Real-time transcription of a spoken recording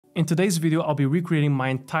In today's video, I'll be recreating my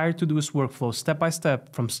entire Todoist workflow step by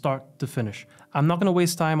step from start to finish. I'm not going to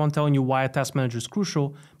waste time on telling you why a task manager is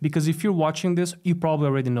crucial, because if you're watching this, you probably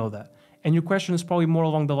already know that. And your question is probably more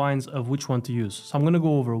along the lines of which one to use. So I'm going to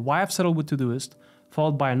go over why I've settled with Todoist,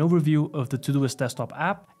 followed by an overview of the Todoist desktop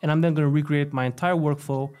app, and I'm then going to recreate my entire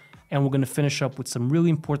workflow, and we're going to finish up with some really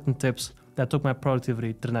important tips that took my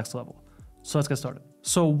productivity to the next level. So let's get started.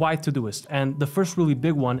 So why Todoist? And the first really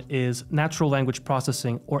big one is natural language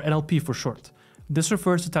processing, or NLP for short. This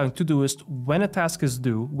refers to telling Todoist when a task is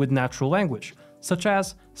due with natural language, such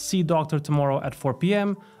as see doctor tomorrow at 4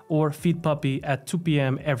 p.m. or feed puppy at 2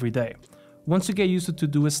 p.m. every day. Once you get used to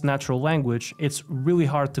Todoist's natural language, it's really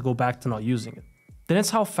hard to go back to not using it. Then it's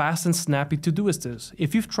how fast and snappy Todoist is.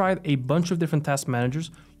 If you've tried a bunch of different task managers,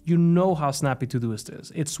 you know how snappy Todoist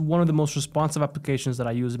is. It's one of the most responsive applications that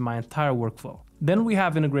I use in my entire workflow. Then we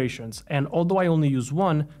have integrations, and although I only use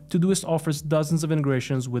one, Todoist offers dozens of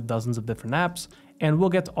integrations with dozens of different apps, and we'll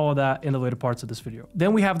get to all that in the later parts of this video.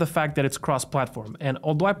 Then we have the fact that it's cross-platform, and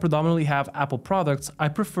although I predominantly have Apple products, I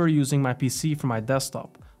prefer using my PC for my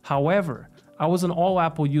desktop. However, I was an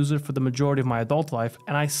all-Apple user for the majority of my adult life,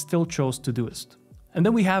 and I still chose Todoist. And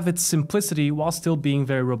then we have its simplicity while still being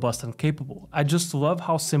very robust and capable. I just love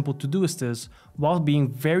how simple Todoist is while being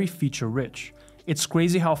very feature rich. It's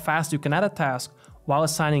crazy how fast you can add a task while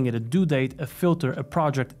assigning it a due date, a filter, a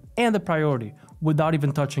project, and a priority without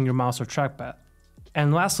even touching your mouse or trackpad.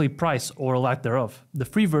 And lastly, price or lack thereof. The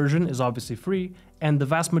free version is obviously free, and the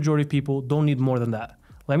vast majority of people don't need more than that.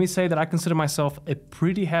 Let me say that I consider myself a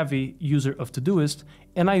pretty heavy user of Todoist,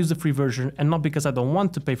 and I use the free version, and not because I don't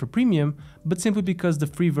want to pay for premium, but simply because the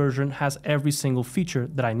free version has every single feature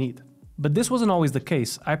that I need. But this wasn't always the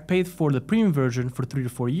case. I paid for the premium version for 3 to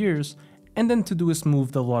 4 years, and then Todoist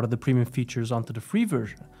moved a lot of the premium features onto the free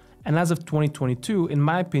version. And as of 2022, in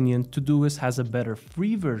my opinion, Todoist has a better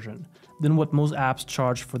free version than what most apps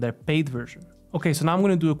charge for their paid version. Okay, so now I'm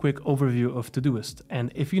going to do a quick overview of Todoist, and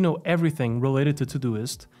if you know everything related to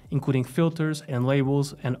Todoist, including filters and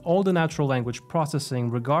labels and all the natural language processing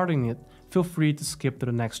regarding it, feel free to skip to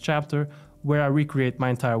the next chapter where I recreate my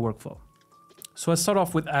entire workflow. So let's start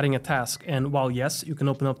off with adding a task, and while yes, you can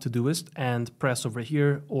open up Todoist and press over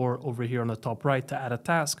here or over here on the top right to add a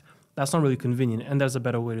task, that's not really convenient, and there's a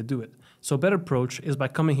better way to do it. So a better approach is by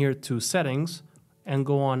coming here to Settings and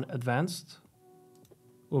go on Advanced,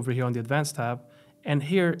 over here on the Advanced tab, and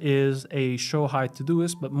here is a Show Hide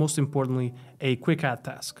Todoist, but most importantly, a Quick Add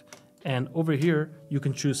Task. And over here, you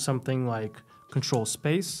can choose something like Control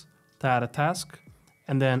Space to add a task,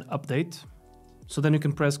 and then Update. So then you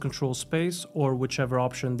can press Control Space or whichever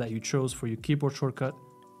option that you chose for your keyboard shortcut.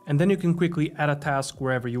 And then you can quickly add a task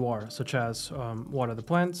wherever you are, such as water the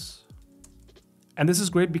plants. And this is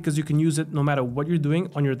great because you can use it no matter what you're doing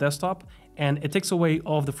on your desktop, and it takes away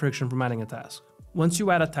all of the friction from adding a task. Once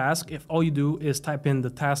you add a task, if all you do is type in the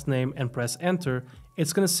task name and press enter,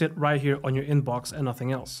 it's going to sit right here on your inbox and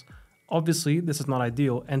nothing else. Obviously, this is not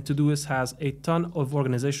ideal, and Todoist has a ton of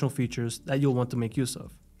organizational features that you'll want to make use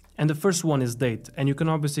of. And the first one is date, and you can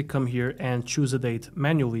obviously come here and choose a date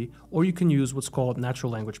manually, or you can use what's called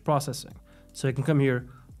natural language processing. So you can come here,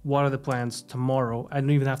 water the plants tomorrow. I don't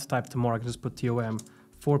even have to type tomorrow, I can just put TOM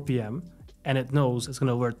 4 p.m. and it knows it's going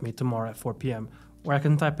to alert me tomorrow at 4 p.m. Or I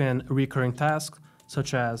can type in a recurring task,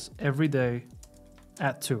 such as every day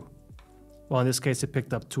at 2. Well, in this case, it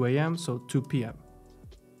picked up 2 a.m., so 2 p.m.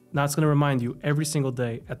 Now it's going to remind you every single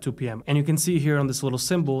day at 2 p.m. And you can see here on this little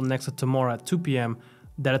symbol next to tomorrow at 2 p.m.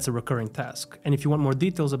 that it's a recurring task. And if you want more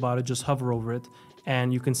details about it, just hover over it,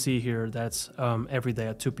 and you can see here that's every day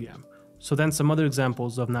at 2 p.m. So then some other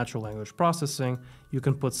examples of natural language processing, you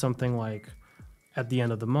can put something like at the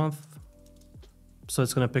end of the month. So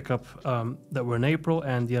it's going to pick up that we're in April,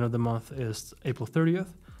 and the end of the month is April 30th.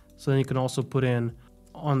 So then you can also put in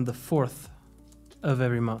on the 4th of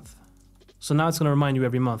every month. So now it's going to remind you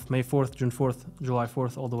every month, May 4th, June 4th, July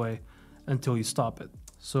 4th, all the way until you stop it.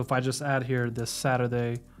 So if I just add here this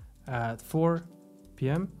Saturday at 4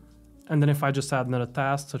 p.m., and then if I just add another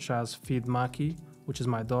task such as feed Maki, which is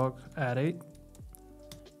my dog, at 8.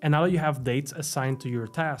 And now that you have dates assigned to your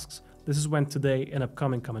tasks, this is when today and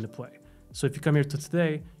upcoming come into play. So if you come here to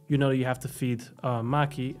today, you know you have to feed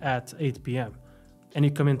Maki at 8 p.m. And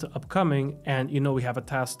you come into upcoming and you know we have a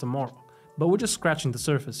task tomorrow. But we're just scratching the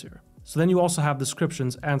surface here. So then you also have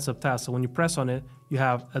descriptions and subtasks. So when you press on it, you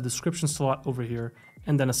have a description slot over here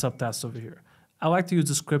and then a subtask over here. I like to use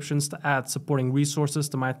descriptions to add supporting resources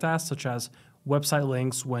to my tasks, such as website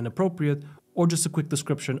links when appropriate, or just a quick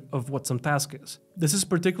description of what some task is. This is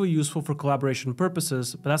particularly useful for collaboration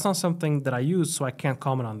purposes, but that's not something that I use, so I can't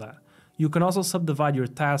comment on that. You can also subdivide your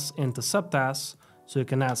tasks into subtasks, So you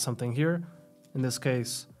can add something here, in this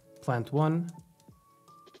case, plant 1,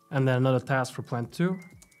 and then another task for plant 2.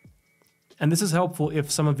 And this is helpful if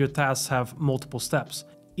some of your tasks have multiple steps.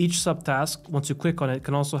 Each subtask, once you click on it,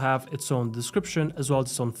 can also have its own description as well as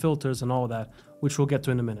its own filters and all that, which we'll get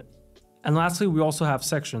to in a minute. And lastly, we also have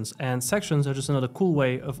sections, and sections are just another cool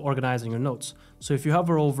way of organizing your notes. So if you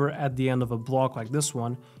hover over at the end of a block like this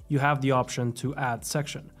one, you have the option to add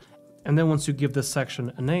section. And then once you give this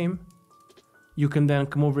section a name, you can then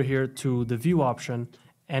come over here to the view option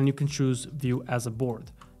and you can choose view as a board.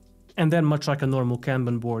 And then much like a normal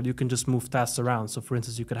Kanban board, you can just move tasks around. So for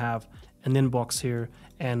instance, you could have an inbox here,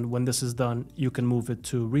 and when this is done, you can move it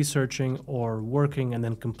to researching or working and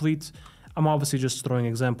then complete. I'm obviously just throwing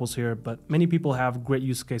examples here, but many people have great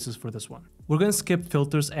use cases for this one. We're going to skip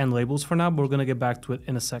filters and labels for now, but we're going to get back to it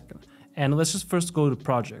in a second. And let's just first go to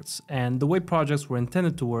projects. And the way projects were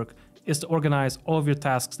intended to work is to organize all of your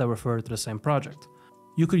tasks that refer to the same project.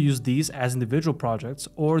 You could use these as individual projects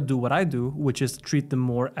or do what I do, which is to treat them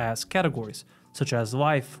more as categories, such as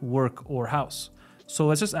life, work, or house. So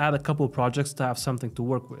let's just add a couple of projects to have something to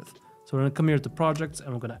work with. So we're going to come here to projects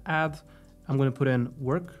and we're going to add, I'm going to put in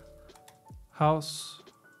work, house,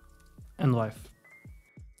 and life.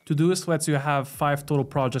 Todoist lets you have 5 total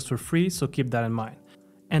projects for free, so keep that in mind.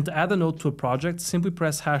 And to add a note to a project, simply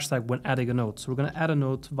press hashtag when adding a note. So we're going to add a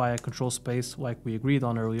note via control space like we agreed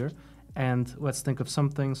on earlier. And let's think of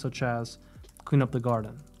something such as clean up the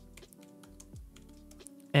garden.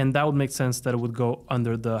 And that would make sense that it would go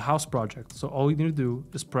under the house project. So all you need to do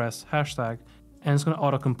is press hashtag and it's going to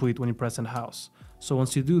autocomplete when you press in house. So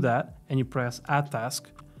once you do that and you press add task,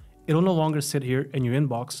 it'll no longer sit here in your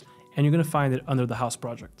inbox and you're going to find it under the house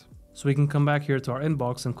project. So we can come back here to our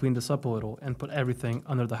inbox and clean this up a little and put everything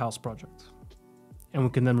under the house project. And we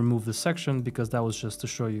can then remove this section because that was just to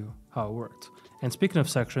show you how it worked. And speaking of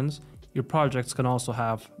sections, your projects can also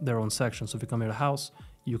have their own section. So if you come here to house,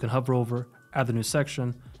 you can hover over, add a new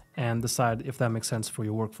section, and decide if that makes sense for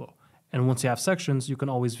your workflow. And once you have sections, you can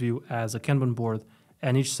always view as a Kanban board,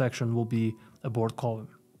 and each section will be a board column.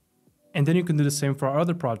 And then you can do the same for our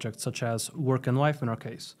other projects, such as work and life in our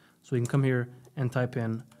case. So you can come here and type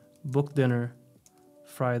in book dinner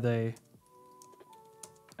Friday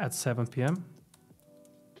at 7 p.m.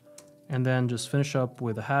 And then just finish up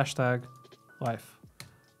with a hashtag life.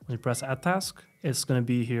 When you press add task, it's going to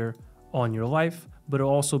be here on your life, but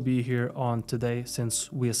it'll also be here on today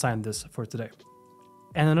since we assigned this for today.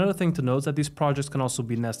 And another thing to note is that these projects can also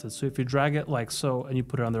be nested. So if you drag it like so and you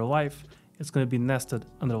put it under life, it's going to be nested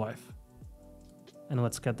under life. And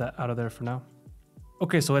let's get that out of there for now.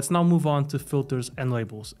 Okay, so let's now move on to filters and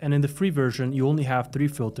labels. And in the free version, you only have 3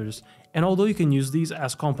 filters. And although you can use these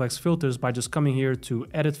as complex filters by just coming here to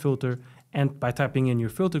edit filter and by typing in your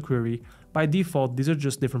filter query, by default, these are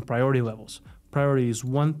just different priority levels. Priorities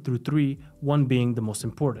 1 through 3, 1 being the most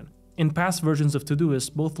important. In past versions of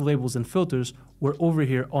Todoist, both labels and filters were over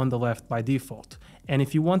here on the left by default. And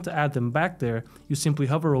if you want to add them back there, you simply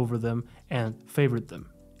hover over them and favorite them.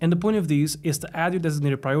 And the point of these is to add your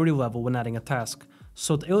designated priority level when adding a task.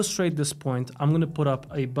 So to illustrate this point, I'm going to put up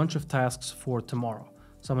a bunch of tasks for tomorrow.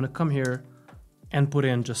 So I'm going to come here and put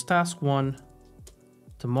in just task 1,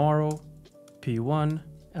 tomorrow, P1,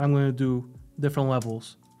 and I'm going to do different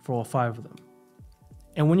levels for all 5 of them.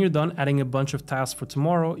 And when you're done adding a bunch of tasks for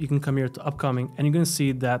tomorrow, you can come here to upcoming and you're going to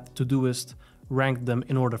see that Todoist ranked them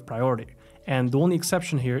in order of priority. And the only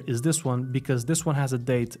exception here is this one because this one has a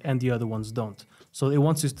date and the other ones don't. So it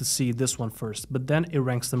wants you to see this one first, but then it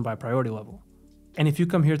ranks them by priority level. And if you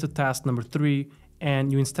come here to task number 3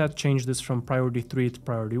 and you instead change this from priority 3 to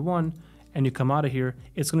priority 1 and you come out of here,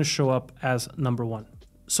 it's going to show up as number 1.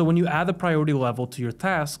 So when you add a priority level to your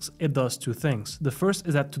tasks, it does 2 things. The first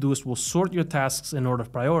is that Todoist will sort your tasks in order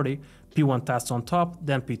of priority, P1 tasks on top,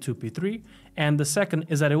 then P2, P3. And the second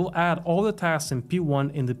is that it will add all the tasks in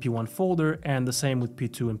P1 in the P1 folder and the same with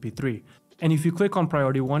P2 and P3. And if you click on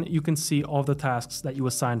priority 1, you can see all the tasks that you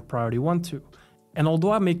assigned priority 1 to. And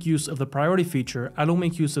although I make use of the priority feature, I don't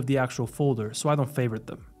make use of the actual folder, so I don't favorite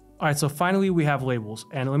them. Alright, so finally we have labels,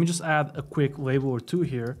 and let me just add a quick label or 2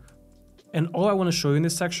 here. And all I want to show you in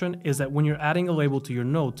this section is that when you're adding a label to your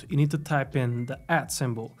note, you need to type in the @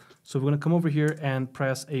 symbol. So we're going to come over here and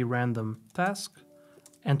press a random task,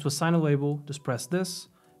 and to assign a label, just press this,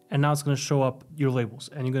 and now it's going to show up your labels.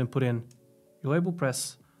 And you're going to put in your label,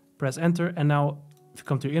 press enter, and now if you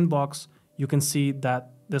come to your inbox, you can see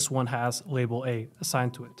that this one has label A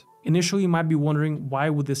assigned to it. Initially, you might be wondering why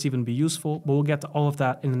would this even be useful, but we'll get to all of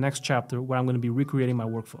that in the next chapter where I'm going to be recreating my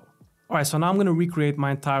workflow. Alright, so now I'm going to recreate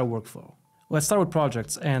my entire workflow. Let's start with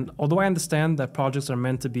projects, and although I understand that projects are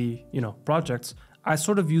meant to be, projects, I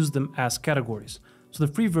sort of use them as categories. So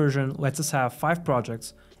the free version lets us have 5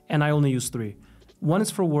 projects, and I only use 3. One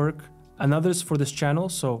is for work, another is for this channel,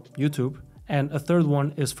 so YouTube, and a third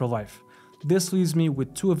one is for life. This leaves me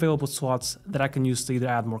with 2 available slots that I can use to either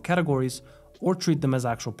add more categories or treat them as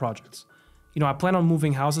actual projects. I plan on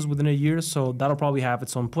moving houses within a year, so that'll probably have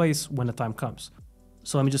its own place when the time comes.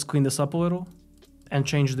 So let me just clean this up a little and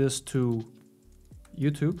change this to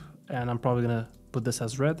YouTube, and I'm probably gonna put this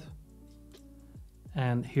as red.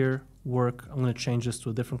 And here, work, I'm gonna change this to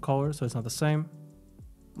a different color so it's not the same.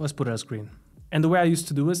 Let's put it as green. And the way I used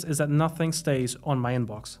to do this is that nothing stays on my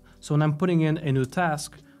inbox. So when I'm putting in a new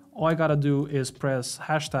task, all I gotta do is press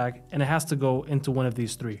hashtag and it has to go into one of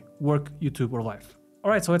these 3, work, YouTube, or life.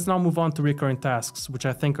 Alright, so let's now move on to recurring tasks, which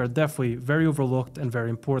I think are definitely very overlooked and very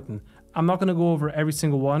important. I'm not gonna go over every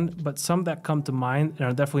single one, but some that come to mind and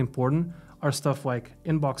are definitely important are stuff like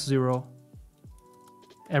inbox 0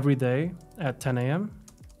 every day at 10 a.m.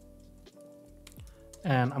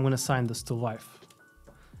 And I'm gonna assign this to life.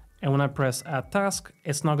 And when I press add task,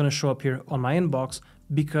 it's not gonna show up here on my inbox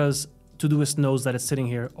because Todoist knows that it's sitting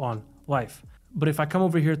here on life. But if I come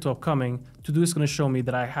over here to upcoming, Todoist is gonna show me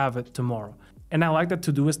that I have it tomorrow. And I like that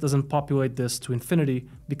Todoist doesn't populate this to infinity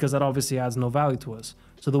because that obviously adds no value to us.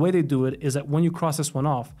 So the way they do it is that when you cross this one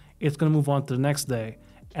off, it's gonna move on to the next day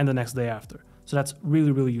and the next day after. So that's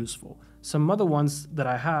really, really useful. Some other ones that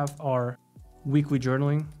I have are weekly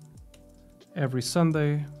journaling every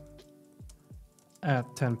Sunday at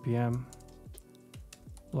 10 p.m.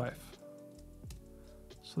 life.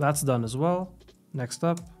 So that's done as well. Next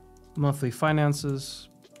up, monthly finances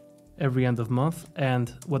every end of month.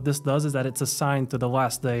 And what this does is that it's assigned to the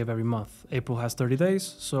last day of every month. April has 30 days,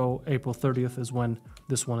 so April 30th is when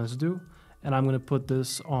this one is due. And I'm gonna put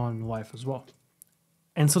this on life as well.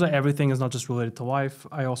 And so that everything is not just related to life,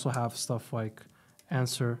 I also have stuff like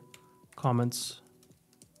answer comments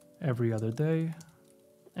every other day.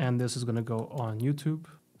 And this is gonna go on YouTube.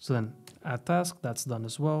 So then add task, that's done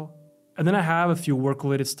as well. And then I have a few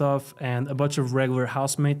work-related stuff and a bunch of regular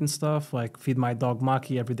house maintenance stuff like feed my dog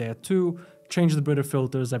Maki every day at 2, change the breeder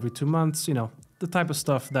filters every 2 months, the type of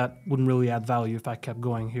stuff that wouldn't really add value if I kept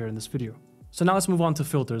going here in this video. So now let's move on to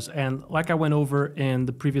filters, and like I went over in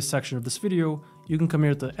the previous section of this video, you can come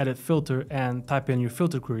here to edit filter and type in your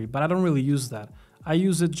filter query, but I don't really use that. I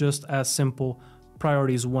use it just as simple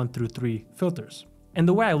priorities 1 through 3 filters. And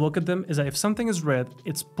the way I look at them is that if something is red,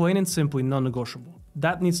 it's plain and simply non-negotiable.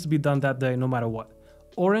 That needs to be done that day no matter what.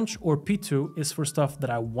 Orange or P2 is for stuff that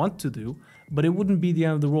I want to do, but it wouldn't be the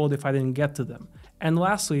end of the world if I didn't get to them. And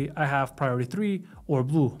lastly, I have priority 3 or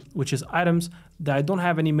blue, which is items that I don't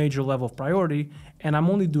have any major level of priority, and I'm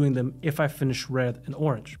only doing them if I finish red and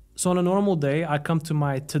orange. So on a normal day, I come to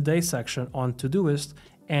my today section on Todoist,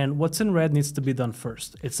 and what's in red needs to be done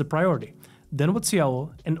first. It's the priority. Then what's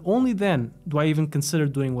yellow, and only then do I even consider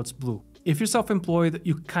doing what's blue. If you're self-employed,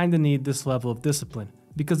 you kinda need this level of discipline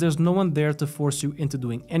because there's no one there to force you into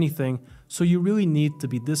doing anything, so you really need to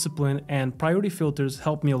be disciplined, and priority filters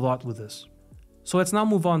help me a lot with this. So let's now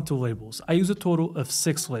move on to labels. I use a total of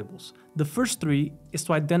 6 labels. The first 3 is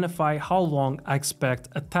to identify how long I expect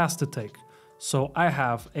a task to take. So I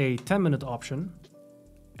have a 10-minute option,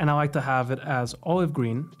 and I like to have it as olive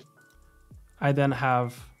green. I then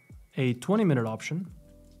have a 20-minute option,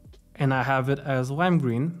 and I have it as lime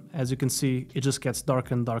green. As you can see, it just gets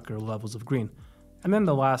darker and darker levels of green. And then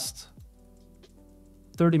the last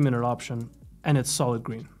 30-minute option, and it's solid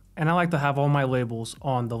green. And I like to have all my labels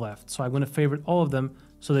on the left, so I'm going to favorite all of them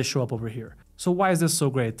so they show up over here. So why is this so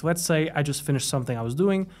great? Let's say I just finished something I was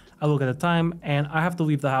doing, I look at the time, and I have to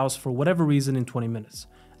leave the house for whatever reason in 20 minutes.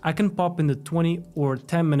 I can pop in the 20 or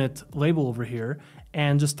 10-minute label over here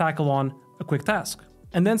and just tackle on a quick task.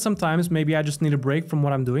 And then sometimes maybe I just need a break from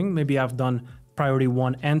what I'm doing. Maybe I've done priority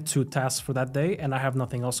 1 and 2 tasks for that day and I have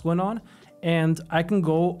nothing else going on. And I can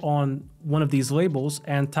go on one of these labels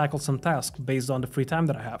and tackle some tasks based on the free time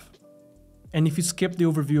that I have. And if you skip the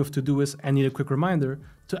overview of Todoist and need a quick reminder,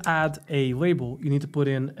 to add a label, you need to put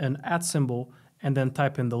in an @ symbol and then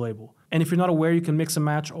type in the label. And if you're not aware, you can mix and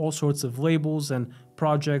match all sorts of labels and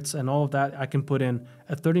projects and all of that. I can put in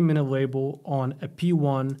a 30-minute label on a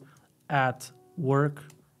P1 at work,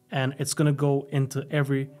 and it's gonna go into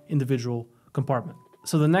every individual compartment.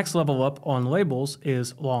 So the next level up on labels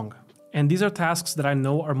is long. And these are tasks that I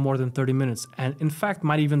know are more than 30 minutes and in fact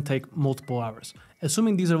might even take multiple hours.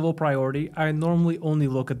 Assuming these are low priority, I normally only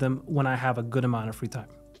look at them when I have a good amount of free time.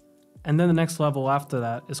 And then the next level after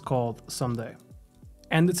that is called someday.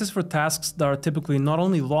 And this is for tasks that are typically not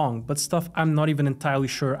only long, but stuff I'm not even entirely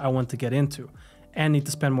sure I want to get into and need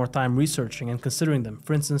to spend more time researching and considering them.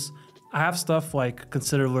 For instance, I have stuff like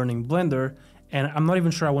consider learning Blender, and I'm not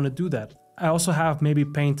even sure I want to do that. I also have maybe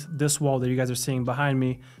paint this wall that you guys are seeing behind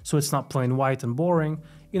me so it's not plain white and boring.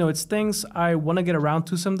 You know, it's things I want to get around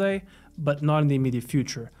to someday, but not in the immediate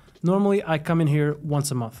future. Normally, I come in here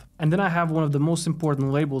once a month. And then I have one of the most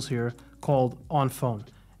important labels here called On Phone.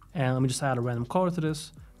 And let me just add a random color to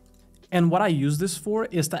this. And what I use this for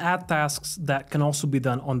is to add tasks that can also be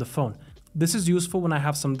done on the phone. This is useful when I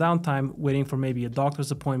have some downtime waiting for maybe a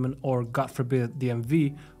doctor's appointment or, God forbid,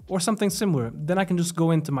 DMV or something similar. Then I can just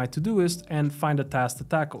go into my Todoist and find a task to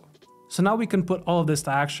tackle. So now we can put all of this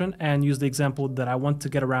to action and use the example that I want to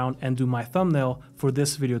get around and do my thumbnail for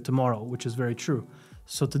this video tomorrow, which is very true.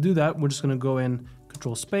 So to do that, we're just going to go in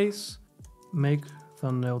Control Space, make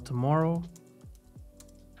thumbnail tomorrow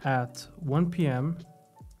at 1 p.m.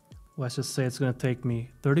 Let's just say it's going to take me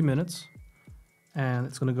 30 minutes and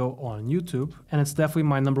it's going to go on YouTube. And it's definitely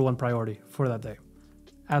my #1 priority for that day.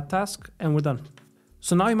 Add task and we're done.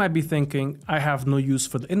 So now you might be thinking, I have no use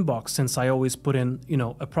for the inbox since I always put in,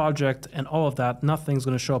 a project and all of that, nothing's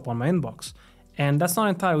going to show up on my inbox. And that's not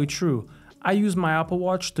entirely true. I use my Apple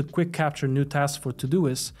Watch to quick capture new tasks for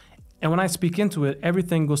Todoist. And when I speak into it,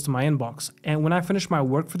 everything goes to my inbox. And when I finish my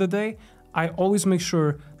work for the day, I always make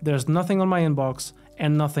sure there's nothing on my inbox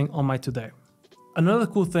and nothing on my today. Another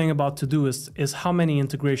cool thing about Todoist is how many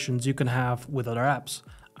integrations you can have with other apps.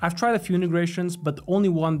 I've tried a few integrations, but the only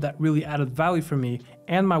one that really added value for me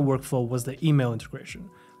and my workflow was the email integration.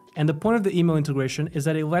 And the point of the email integration is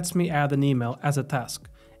that it lets me add an email as a task.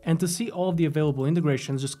 And to see all of the available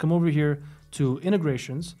integrations, just come over here to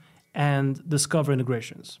Integrations and Discover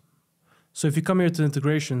Integrations. So if you come here to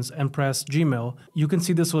Integrations and press Gmail, you can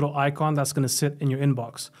see this little icon that's going to sit in your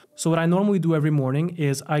inbox. So what I normally do every morning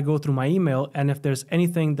is I go through my email, and if there's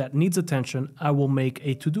anything that needs attention, I will make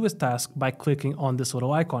a Todoist task by clicking on this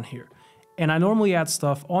little icon here. And I normally add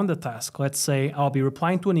stuff on the task. Let's say I'll be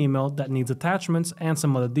replying to an email that needs attachments and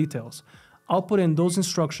some other details. I'll put in those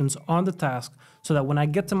instructions on the task so that when I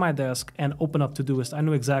get to my desk and open up Todoist, I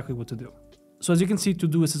know exactly what to do. So as you can see,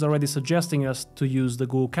 Todoist is already suggesting us to use the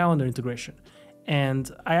Google Calendar integration.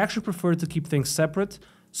 And I actually prefer to keep things separate.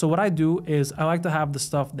 So what I do is I like to have the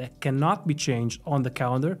stuff that cannot be changed on the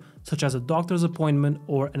calendar, such as a doctor's appointment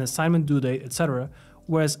or an assignment due date, etc.,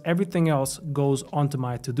 whereas everything else goes onto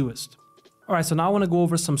my Todoist. Alright, so now I want to go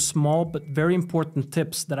over some small but very important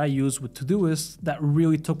tips that I use with Todoist that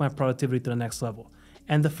really took my productivity to the next level.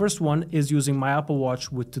 And the first one is using my Apple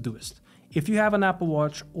Watch with Todoist. If you have an Apple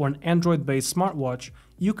Watch or an Android-based smartwatch,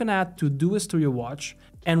 you can add Todoist to your watch,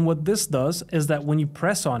 and what this does is that when you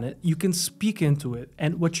press on it, you can speak into it,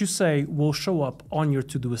 and what you say will show up on your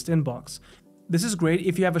Todoist inbox. This is great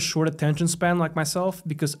if you have a short attention span like myself,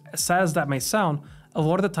 because as sad as that may sound, a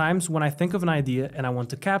lot of the times when I think of an idea and I want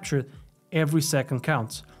to capture it, every second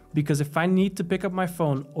counts. Because if I need to pick up my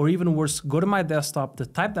phone, or even worse, go to my desktop to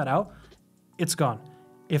type that out, it's gone.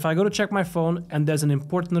 If I go to check my phone and there's an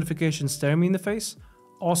important notification staring me in the face,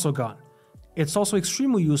 also gone. It's also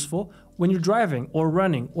extremely useful when you're driving or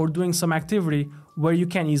running or doing some activity where you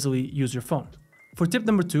can't easily use your phone. For tip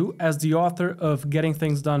number 2, as the author of Getting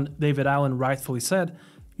Things Done, David Allen, rightfully said,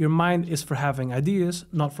 your mind is for having ideas,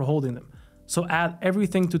 not for holding them. So add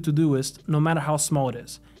everything to Todoist, no matter how small it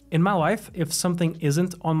is. In my life, if something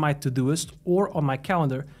isn't on my Todoist or on my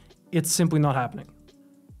calendar, it's simply not happening.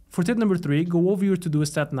 For tip number 3, go over your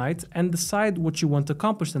Todoist at night and decide what you want to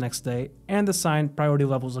accomplish the next day and assign priority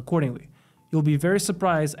levels accordingly. You'll be very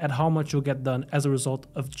surprised at how much you'll get done as a result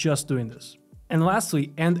of just doing this. And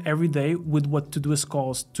lastly, end every day with what Todoist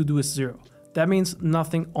calls Todoist Zero. That means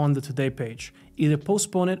nothing on the Today page. Either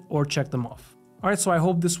postpone it or check them off. Alright, so I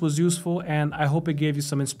hope this was useful and I hope it gave you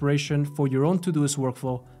some inspiration for your own Todoist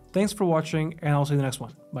workflow. Thanks for watching and I'll see you in the next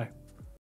one. Bye.